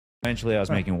Eventually, I was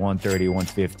making 130,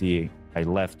 150. I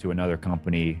left to another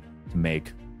company to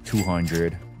make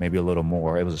 200, maybe a little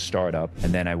more. It was a startup.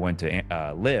 And then I went to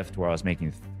Lyft where I was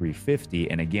making 350.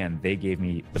 And again, they gave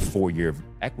me the 4-year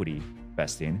equity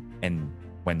vesting. And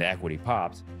when the equity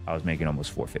popped, I was making almost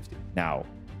 450. Now,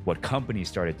 what companies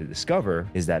started to discover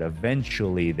is that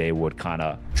eventually they would kind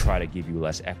of try to give you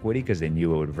less equity because they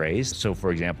knew it would raise. So for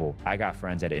example, I got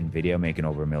friends at NVIDIA making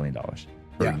over $1 million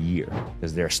per year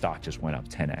because their stock just went up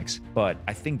 10x. But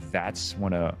I think that's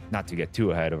one of, not to get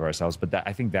too ahead of ourselves, but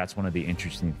I think that's one of the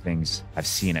interesting things I've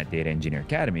seen at Data Engineer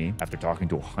Academy after talking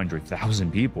to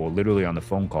 100,000 people, literally on the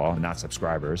phone call, not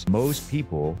subscribers. Most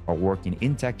people are working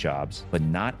in tech jobs, but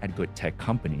not at good tech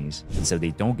companies. And so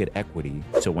they don't get equity.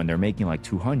 So when they're making like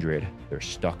 200, they're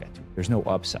stuck at 2. There's no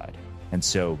upside. And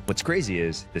so what's crazy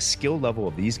is the skill level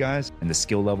of these guys and the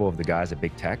skill level of the guys at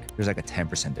big tech, there's like a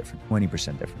 10% difference,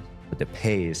 20% difference. But the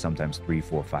pay is sometimes 3,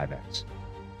 4, 5x.